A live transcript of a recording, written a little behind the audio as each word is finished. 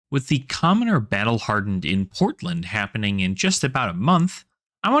With the Commoner Battle Hardened in Portland happening in just about a month,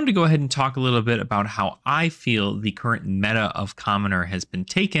 I wanted to go ahead and talk a little bit about how I feel the current meta of Commoner has been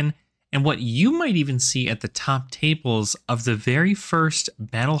taken, and what you might even see at the top tables of the very first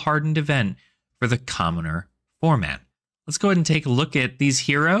Battle Hardened event for the Commoner format. Let's go ahead and take a look at these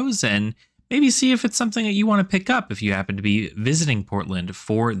heroes and maybe see if it's something that you want to pick up if you happen to be visiting Portland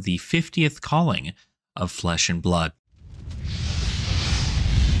for the 50th calling of Flesh and Blood.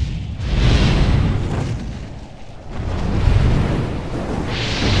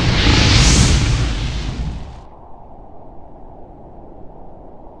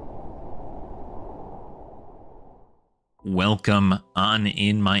 Welcome on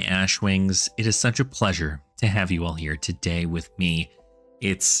in, my Ashwings. It is such a pleasure to have you all here today with me.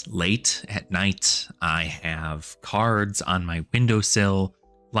 It's late at night. I have cards on my windowsill.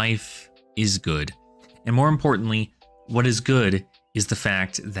 Life is good. And more importantly, what is good is the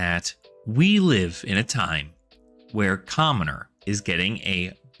fact that we live in a time where Commoner is getting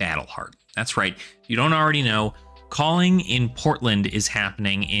a Battle Hardened. That's right. If you don't already know, calling in Portland is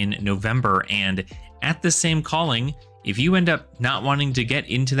happening in November, and at the same calling, if you end up not wanting to get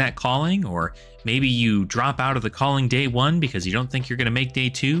into that calling, or maybe you drop out of the calling day one because you don't think you're going to make day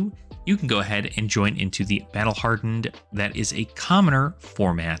two, you can go ahead and join into the Battle Hardened that is a Commoner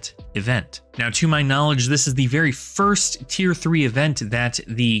format event. Now, to my knowledge, this is the very first Tier 3 event that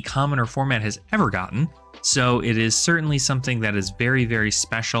the Commoner format has ever gotten, so it is certainly something that is very, very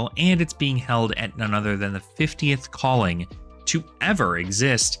special, and it's being held at none other than the 50th calling to ever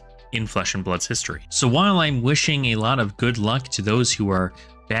exist in Flesh and Blood's history. So while I'm wishing a lot of good luck to those who are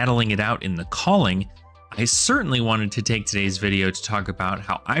battling it out in the calling, I certainly wanted to take today's video to talk about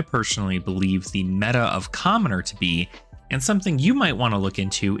how I personally believe the meta of Commoner to be, and something you might want to look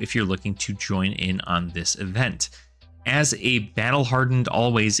into if you're looking to join in on this event. As a Battle Hardened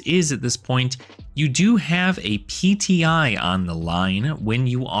always is at this point, you do have a PTI on the line when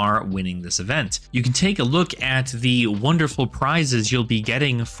you are winning this event. You can take a look at the wonderful prizes you'll be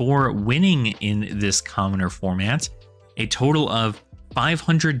getting for winning in this Commoner format. A total of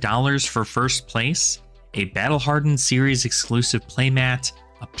 $500 for first place, a Battle Hardened series exclusive playmat,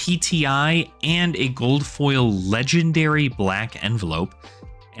 a PTI, and a gold foil legendary black envelope.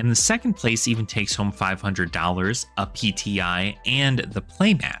 And the second place even takes home $500, a PTI, and the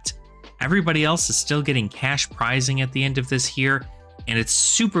playmat. Everybody else is still getting cash prizing at the end of this here, and it's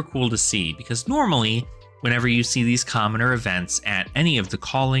super cool to see, because normally, whenever you see these Commoner events at any of the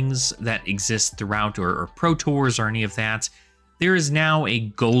callings that exist throughout, or Pro Tours or any of that, there is now a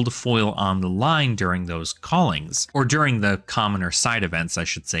gold foil on the line during those callings, or during the Commoner side events, I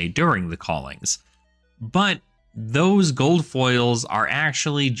should say, during the callings. But those gold foils are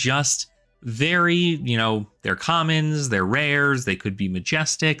actually just very, they're commons, they're rares, they could be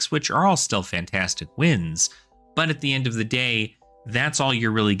majestics, which are all still fantastic wins. But at the end of the day, that's all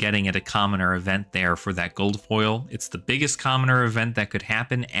you're really getting at a Commoner event there for that gold foil. It's the biggest Commoner event that could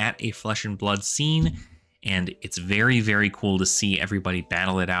happen at a Flesh and Blood scene, and it's very, very cool to see everybody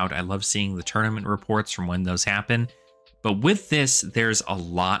battle it out. I love seeing the tournament reports from when those happen. But with this, there's a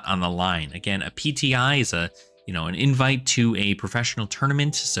lot on the line. Again, a PTI is an invite to a professional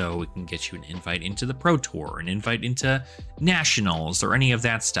tournament, so it can get you an invite into the Pro Tour, an invite into Nationals, or any of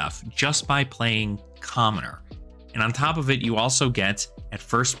that stuff, just by playing Commoner. And on top of it, you also get, at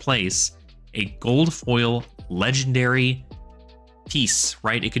first place, a gold foil legendary piece,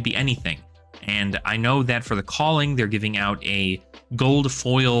 right? It could be anything. And I know that for the calling, they're giving out a gold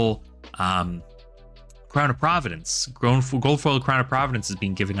foil Crown of Providence. Gold foil Crown of Providence is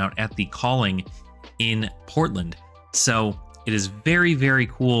being given out at the calling in Portland. So it is very, very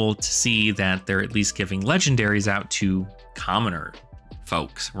cool to see that they're at least giving legendaries out to Commoner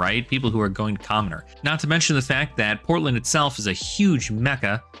folks, right? People who are going to Commoner. Not to mention the fact that Portland itself is a huge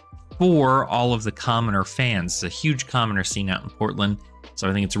mecca for all of the Commoner fans. It's a huge Commoner scene out in Portland. So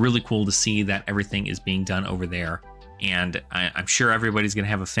I think it's really cool to see that everything is being done over there. And I'm sure everybody's going to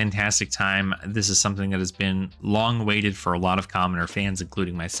have a fantastic time. This is something that has been long awaited for a lot of Commoner fans,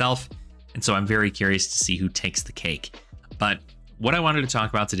 including myself. And so I'm very curious to see who takes the cake. But what I wanted to talk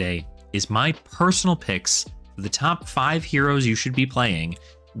about today is my personal picks for the top 5 heroes you should be playing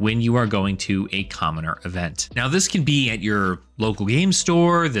when you are going to a Commoner event. Now, this can be at your local game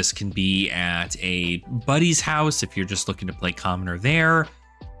store. This can be at a buddy's house if you're just looking to play Commoner there.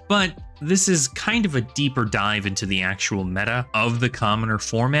 But this is kind of a deeper dive into the actual meta of the Commoner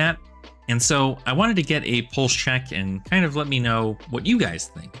format. And so I wanted to get a pulse check and kind of let me know what you guys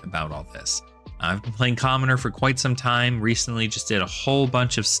think about all this. I've been playing Commoner for quite some time. Recently just did a whole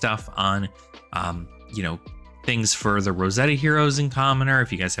bunch of stuff on, things for the Rosetta Heroes in Commoner.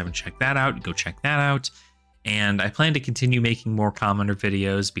 If you guys haven't checked that out, go check that out. And I plan to continue making more Commoner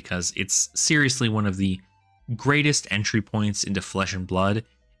videos because it's seriously one of the greatest entry points into Flesh and Blood.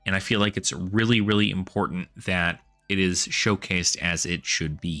 And I feel like it's really, really important that it is showcased as it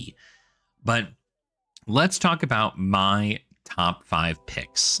should be. But let's talk about my top 5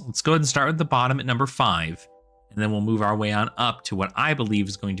 picks. Let's go ahead and start at the bottom at number 5. And then we'll move our way on up to what I believe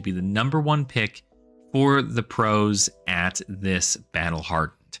is going to be the number 1 pick for the pros at this Battle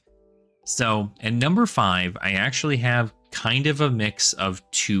Hardened. So at number 5, I actually have kind of a mix of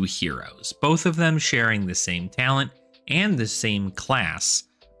 2 heroes, both of them sharing the same talent and the same class,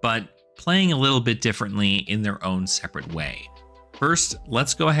 but playing a little bit differently in their own separate way. First,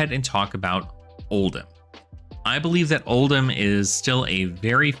 let's go ahead and talk about Oldhim. I believe that Oldhim is still a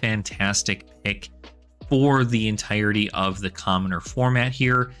very fantastic pick for the entirety of the Commoner format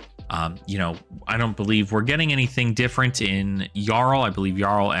here. You know, I don't believe we're getting anything different in Jarl. I believe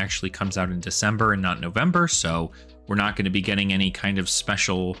Jarl actually comes out in December and not November, so we're not going to be getting any kind of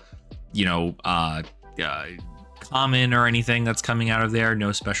special, you know, common or anything that's coming out of there.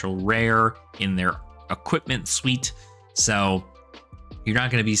 No special rare in their equipment suite, so you're not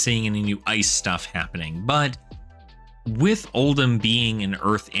going to be seeing any new ice stuff happening. But with Oldhim being an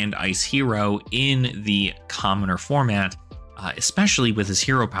Earth and Ice hero in the Commoner format, especially with his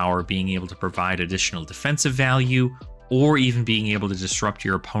hero power being able to provide additional defensive value or even being able to disrupt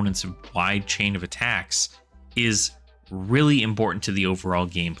your opponent's wide chain of attacks, is really important to the overall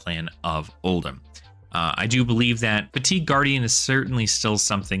game plan of Oldhim. I do believe that Fatigue Guardian is certainly still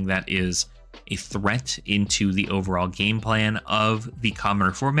something that is a threat into the overall game plan of the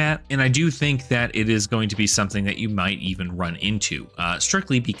Commoner format, and I do think that it is going to be something that you might even run into,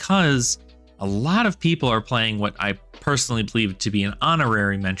 strictly because a lot of people are playing what I personally believe to be an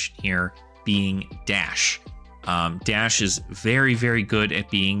honorary mention here, being Dash. Dash is very, very good at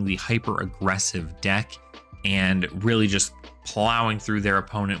being the hyper-aggressive deck and really just plowing through their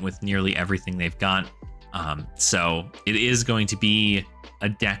opponent with nearly everything they've got. So it is going to be a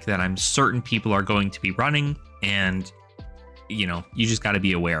deck that I'm certain people are going to be running, and, you know, you just got to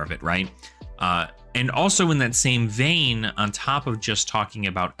be aware of it, right? And also in that same vein, on top of just talking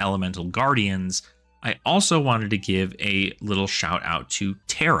about Elemental Guardians, I also wanted to give a little shout out to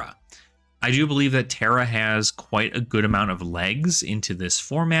Terra. I do believe that Terra has quite a good amount of legs into this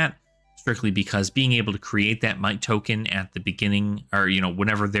format, strictly because being able to create that might token at the beginning, or, you know,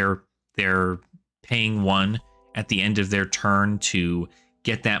 whenever they're paying 1 at the end of their turn to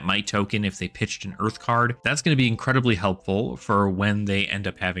get that might token if they pitched an Earth card, that's going to be incredibly helpful for when they end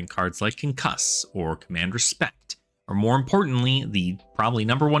up having cards like Concuss or Command Respect, or more importantly, the probably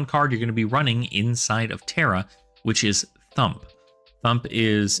number 1 card you're going to be running inside of Terra, which is Thump. Thump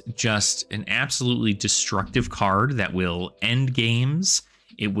is just an absolutely destructive card that will end games.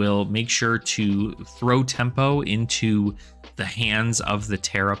 It will make sure to throw tempo into the hands of the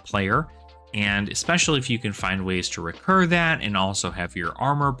Terra player, and especially if you can find ways to recur that and also have your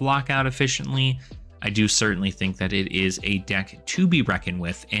armor block out efficiently, I do certainly think that it is a deck to be reckoned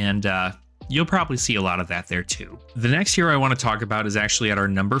with, and you'll probably see a lot of that there too. The next hero I want to talk about is actually at our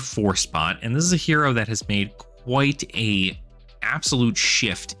number 4 spot, and this is a hero that has made quite a absolute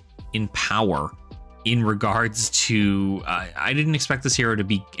shift in power in regards to, I didn't expect this hero to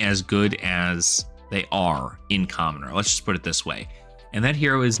be as good as they are in Commoner. Let's just put it this way. And that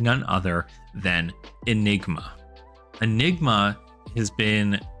hero is none other than Enigma. Enigma has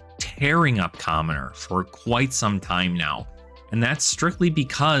been tearing up Commoner for quite some time now, and that's strictly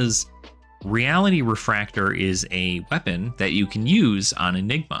because Reality Refractor is a weapon that you can use on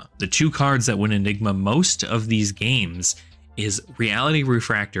Enigma. The 2 cards that win Enigma most of these games is Reality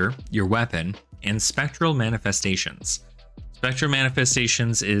Refractor, your weapon, and Spectral Manifestations. Spectral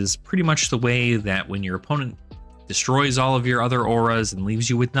Manifestations is pretty much the way that when your opponent destroys all of your other auras and leaves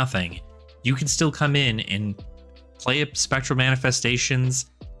you with nothing, you can still come in and play a Spectral Manifestations,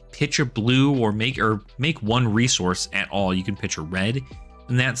 pitch a blue, or make 1 resource at all. You can pitch a red.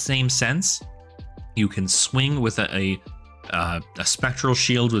 In that same sense, you can swing with a Spectral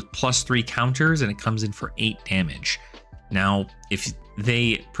Shield with +3 counters, and it comes in for 8 damage. Now, if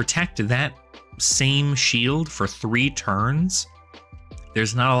they protect that same shield for 3 turns,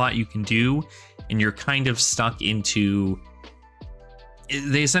 there's not a lot you can do, and you're kind of stuck into...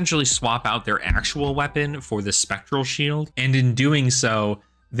 They essentially swap out their actual weapon for the Spectral Shield, and in doing so,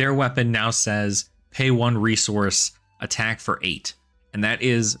 their weapon now says, pay 1 resource, attack for 8. And that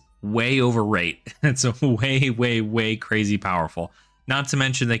is way overrate. It's a way crazy powerful. Not to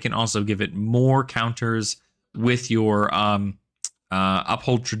mention they can also give it more counters with your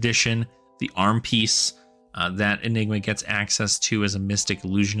Uphold Tradition, the Arm Piece, that Enigma gets access to as a Mystic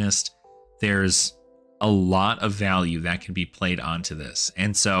Illusionist. There's a lot of value that can be played onto this.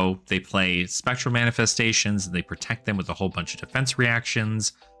 And so they play Spectral Manifestations, and they protect them with a whole bunch of defense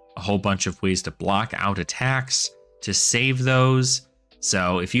reactions, a whole bunch of ways to block out attacks, to save those.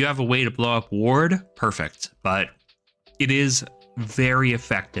 So if you have a way to blow up Ward, perfect. But it is very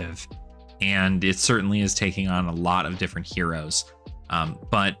effective, and it certainly is taking on a lot of different heroes.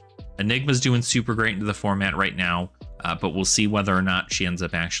 But Enigma's doing super great into the format right now, but we'll see whether or not she ends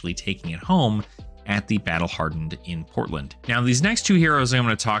up actually taking it home at the Battle Hardened in Portland. Now, these next two heroes I'm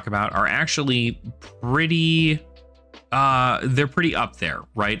going to talk about are actually pretty, they're pretty up there,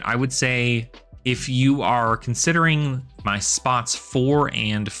 right? I would say if you are considering my spots 4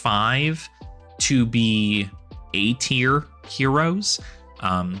 and 5 to be A-tier heroes,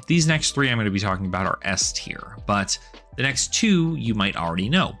 these next three I'm going to be talking about are S-tier, but the next two you might already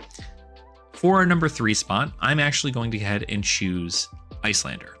know. For our number 3 spot, I'm actually going to go ahead and choose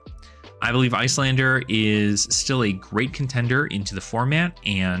Iyslander. I believe Iyslander is still a great contender into the format,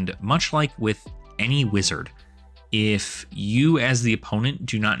 and much like with any wizard, if you as the opponent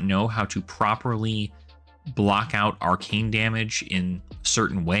do not know how to properly block out arcane damage in a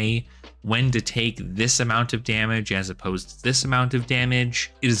certain way, when to take this amount of damage as opposed to this amount of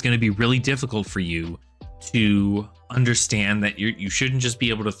damage, it is going to be really difficult for you to understand that you shouldn't just be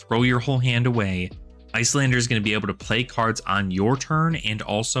able to throw your whole hand away. Iyslander is going to be able to play cards on your turn and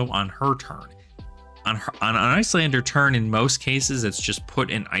also on her turn. On an Iyslander turn, in most cases, it's just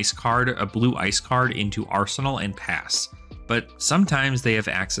put an ice card, a blue ice card, into Arsenal and pass. But sometimes they have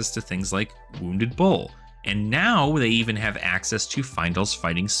access to things like Wounded Bull, and now they even have access to Fyendal's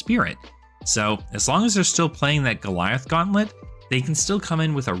Fighting Spirit. So as long as they're still playing that Goliath Gauntlet, they can still come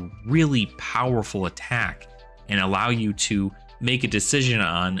in with a really powerful attack and allow you to make a decision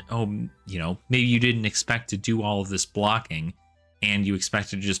on, oh, you know, maybe you didn't expect to do all of this blocking and you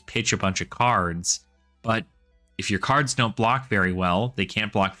expected to just pitch a bunch of cards. But if your cards don't block very well, they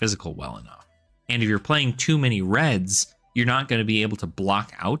can't block physical well enough. And if you're playing too many reds, you're not going to be able to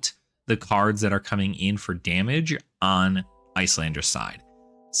block out the cards that are coming in for damage on Iyslander's side.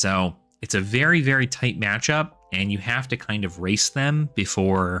 So it's a very, very tight matchup, and you have to kind of race them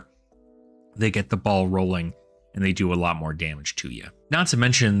before they get the ball rolling and they do a lot more damage to you. Not to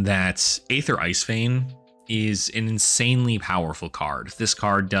mention that Aether Icebane is an insanely powerful card. This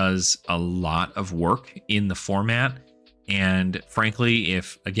card does a lot of work in the format, and frankly,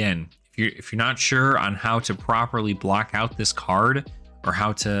 if you're not sure on how to properly block out this card or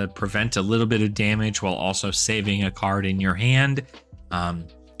how to prevent a little bit of damage while also saving a card in your hand,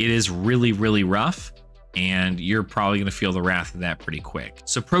 it is really, really rough, and you're probably going to feel the wrath of that pretty quick.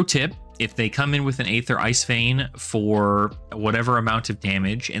 So pro tip, if they come in with an Aether Icebane for whatever amount of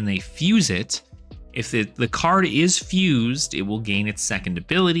damage and they fuse it, if the card is fused, it will gain its second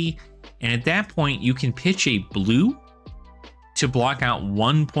ability, and at that point you can pitch a blue to block out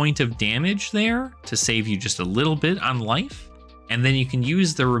 1 point of damage there to save you just a little bit on life, and then you can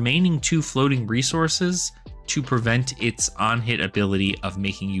use the remaining 2 floating resources to prevent its on-hit ability of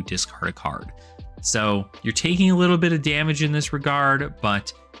making you discard a card. So you're taking a little bit of damage in this regard,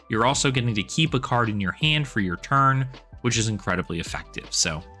 but you're also getting to keep a card in your hand for your turn, which is incredibly effective.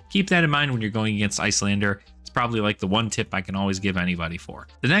 So keep that in mind when you're going against Iyslander. It's probably like the one tip I can always give anybody for.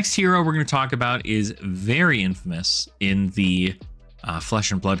 The next hero we're going to talk about is very infamous in the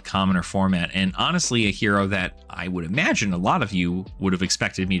Flesh and Blood Commoner format, and honestly a hero that I would imagine a lot of you would have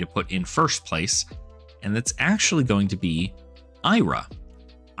expected me to put in first place, and that's actually going to be Ira.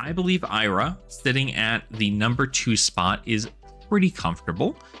 I believe Ira, sitting at the number 2 spot, is pretty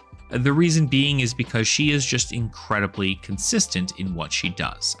comfortable. The reason being is because she is just incredibly consistent in what she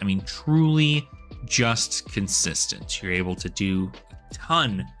does. I mean, truly just consistent. You're able to do a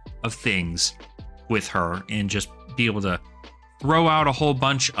ton of things with her and just be able to throw out a whole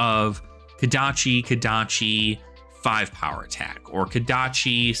bunch of Kadachi 5 power attack, or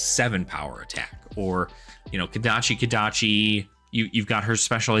Kadachi 7 power attack, or, you know, Kadachi, you've got her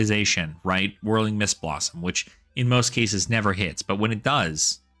specialization, right? Whirling Mist Blossom, which in most cases never hits, but when it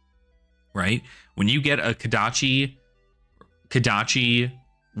does, right? When you get a Kadachi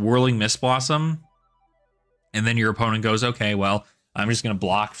Whirling Mist Blossom, and then your opponent goes, okay, well, I'm just going to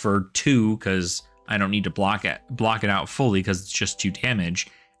block for 2 because I don't need to block it out fully because it's just 2 damage,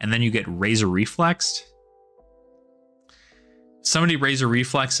 and then you get Razor Reflexed. Somebody Razor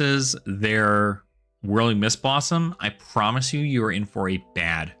Reflexes their Whirling Mist Blossom, I promise you are in for a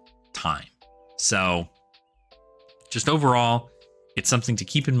bad time. So just overall, it's something to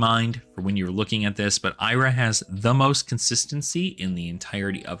keep in mind for when you're looking at this, but Ira has the most consistency in the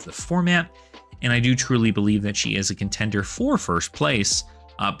entirety of the format, and I do truly believe that she is a contender for first place.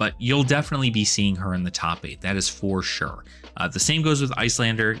 But you'll definitely be seeing her in the top 8. That is for sure. The same goes with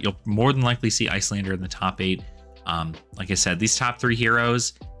Iyslander. You'll more than likely see Iyslander in the top 8. Like I said, these top 3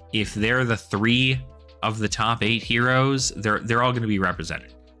 heroes, if they're the 3 of the top 8 heroes, they're all going to be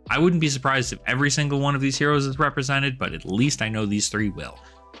represented. I wouldn't be surprised if every single one of these heroes is represented, but at least I know these 3 will.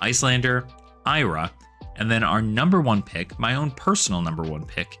 Iyslander, Ira, and then our number 1 pick, my own personal number 1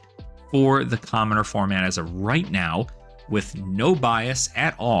 pick for the commoner format as of right now, with no bias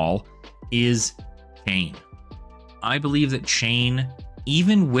at all, is Chain. I believe that Chain,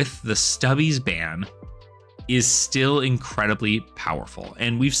 even with the Stubbies ban, is still incredibly powerful.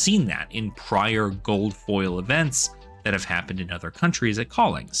 And we've seen that in prior gold foil events that have happened in other countries at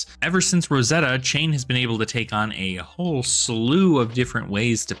Callings. Ever since Rosetta, Chain has been able to take on a whole slew of different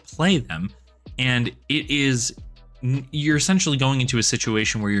ways to play them. And you're essentially going into a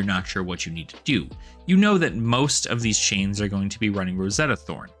situation where you're not sure what you need to do. You know that most of these chains are going to be running Rosetta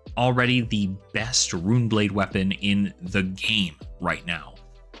Thorn, already the best Runeblade weapon in the game right now.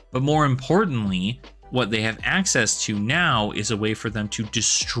 But more importantly, what they have access to now is a way for them to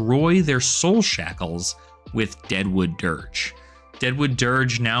destroy their soul shackles with Deadwood Dirge. Deadwood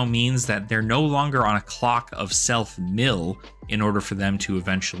Dirge now means that they're no longer on a clock of self-mill in order for them to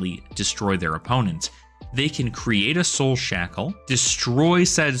eventually destroy their opponent. They can create a soul shackle, destroy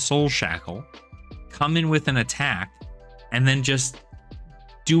said soul shackle, come in with an attack, and then just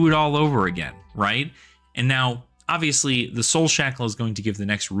do it all over again, right? And now, obviously, the soul shackle is going to give the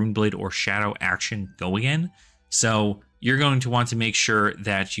next Runeblade or Shadow action go again. So you're going to want to make sure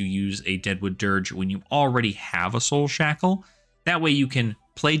that you use a Deadwood Dirge when you already have a soul shackle. That way you can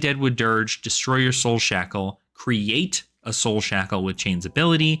play Deadwood Dirge, destroy your soul shackle, create a soul shackle with Chain's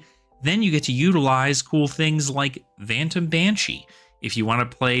ability. Then you get to utilize cool things like Phantom Banshee. If you want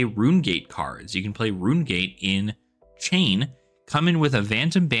to play Runegate cards, you can play Runegate in Chain, come in with a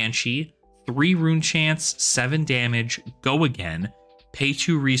Phantom Banshee, 3 rune chance, 7 damage, go again, pay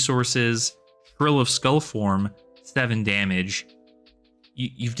 2 resources, Shrill of Skullform, 7 damage.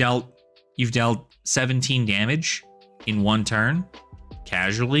 You've dealt 17 damage in 1 turn,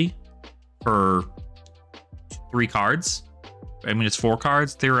 casually, for 3 cards. I mean, it's 4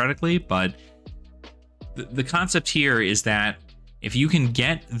 cards theoretically, but the concept here is that if you can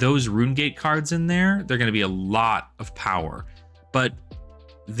get those Runegate cards in there, they're going to be a lot of power. But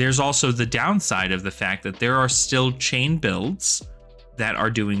there's also the downside of the fact that there are still chain builds that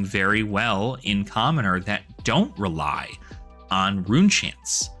are doing very well in Commoner that don't rely on rune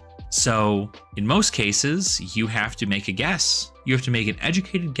chance. So in most cases, you have to make a guess. You have to make an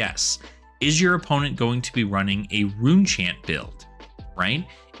educated guess. Is your opponent going to be running a rune chant build, right?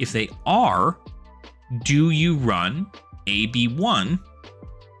 If they are, do you run AB1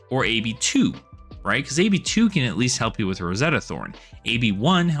 or AB2, right? Because AB2 can at least help you with Rosetta Thorn.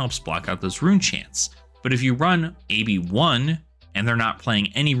 AB1 helps block out those rune chants. But if you run AB1 and they're not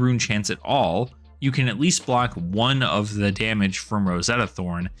playing any rune chants at all, you can at least block 1 of the damage from Rosetta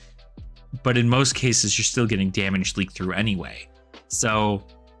Thorn. But in most cases, you're still getting damage leaked through anyway. So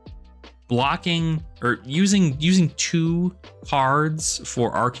blocking or using 2 cards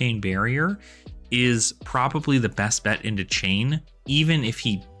for Arcane Barrier is probably the best bet into Chain, even if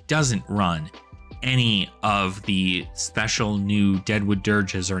he doesn't run any of the special new Deadwood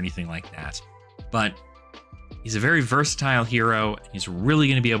Dirges or anything like that. But he's a very versatile hero. He's really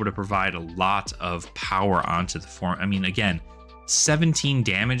going to be able to provide a lot of power onto the form. I mean, again, 17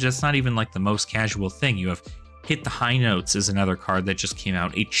 damage, that's not even like the most casual thing. You have Hit the High Notes is another card that just came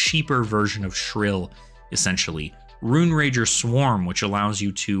out, a cheaper version of Shrill, essentially. Rune Rager Swarm, which allows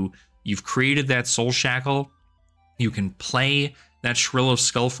you to, you've created that Soul Shackle, you can play that Shrill of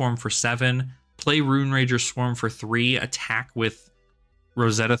Skullform for 7, play Rune Rager Swarm for 3, attack with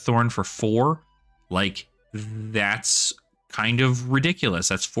Rosetta Thorn for 4. Like, that's kind of ridiculous.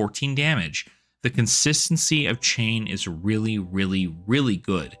 That's 14 damage. The consistency of Chain is really, really, really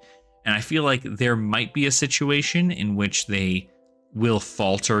good. And I feel like there might be a situation in which they will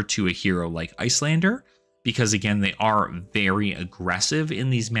falter to a hero like Iyslander, because again, they are very aggressive in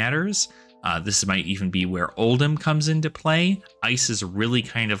these matters. This might even be where Oldhim comes into play. Ice is really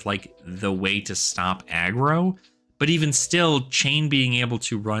kind of like the way to stop aggro. But even still, Chain being able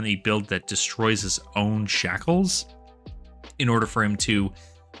to run a build that destroys his own shackles in order for him to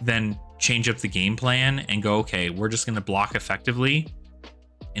then change up the game plan and go, okay, we're just going to block effectively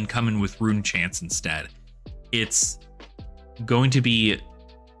and come in with rune chants instead. It's going to be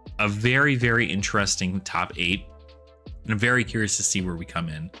a very, very interesting top 8. And I'm very curious to see where we come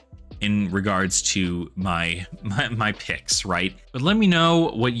in. in regards to my picks, right? But let me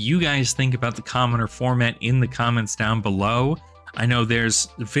know what you guys think about the commoner format in the comments down below. I know there's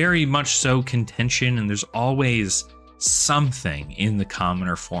very much so contention, and there's always something in the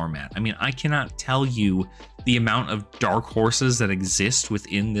commoner format. I mean, I cannot tell you the amount of dark horses that exist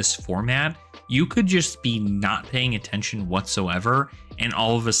within this format. You could just be not paying attention whatsoever, and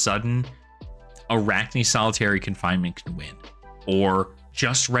all of a sudden, Arachne Solitary Confinement can win, or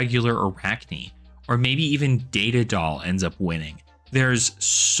just regular Arachne, or maybe even Data Doll ends up winning. There's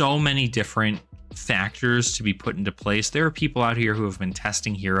so many different factors to be put into place. There are people out here who have been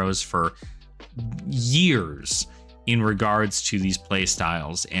testing heroes for years in regards to these play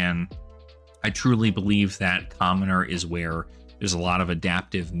styles, and I truly believe that commoner is where there's a lot of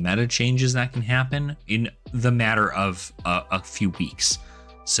adaptive meta changes that can happen in the matter of a few weeks.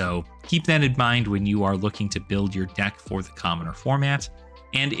 So keep that in mind when you are looking to build your deck for the commoner format.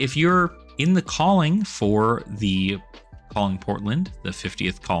 And if you're in the calling for the Calling Portland, the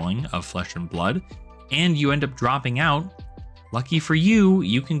 50th calling of Flesh and Blood, and you end up dropping out, lucky for you,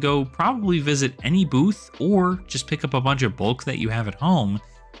 you can go probably visit any booth or just pick up a bunch of bulk that you have at home,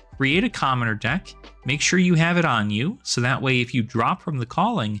 create a commoner deck, make sure you have it on you, so that way if you drop from the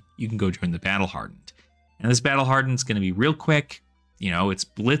calling, you can go join the Battle Hardened. And this Battle Hardened is going to be real quick. You know, it's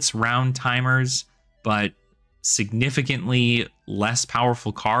blitz round timers, but significantly less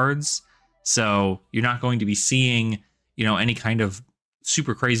powerful cards. So you're not going to be seeing, you know, any kind of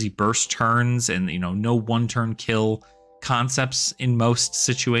super crazy burst turns and, you know, no one-turn kill concepts in most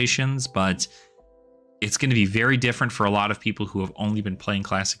situations, but it's going to be very different for a lot of people who have only been playing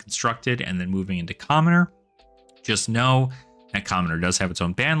Classic Constructed and then moving into Commoner. Just know that Commoner does have its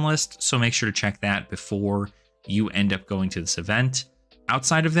own ban list, so make sure to check that before you end up going to this event.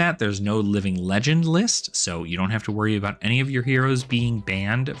 Outside of that, there's no Living Legend list, so you don't have to worry about any of your heroes being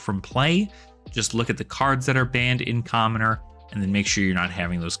banned from play. Just look at the cards that are banned in Commoner, and then make sure you're not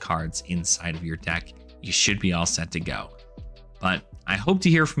having those cards inside of your deck. You should be all set to go. But I hope to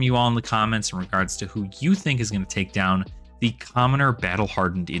hear from you all in the comments in regards to who you think is going to take down the Commoner Battle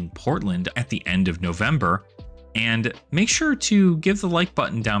Hardened in Portland at the end of November. And make sure to give the like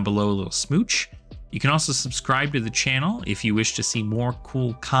button down below a little smooch. You can also subscribe to the channel if you wish to see more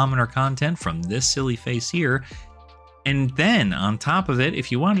cool Commoner content from this silly face here. And then on top of it, if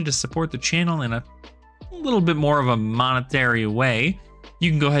you wanted to support the channel in a little bit more of a monetary way, you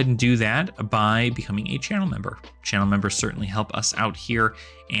can go ahead and do that by becoming a channel member. Channel members certainly help us out here,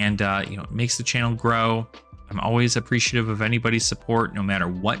 and you know, it makes the channel grow. I'm always appreciative of anybody's support, no matter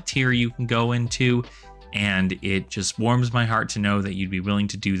what tier you can go into, and it just warms my heart to know that you'd be willing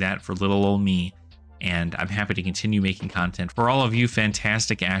to do that for little old me. And I'm happy to continue making content for all of you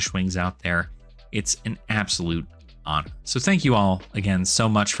fantastic Ashwings out there. It's an absolute honor. So thank you all again so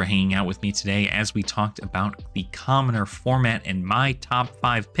much for hanging out with me today as we talked about the Commoner format and my top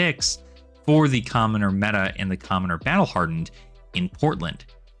 5 picks for the Commoner meta and the Commoner Battle Hardened in Portland.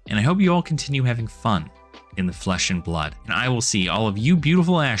 And I hope you all continue having fun in the Flesh and Blood. And I will see all of you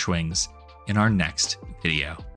beautiful Ashwings in our next video.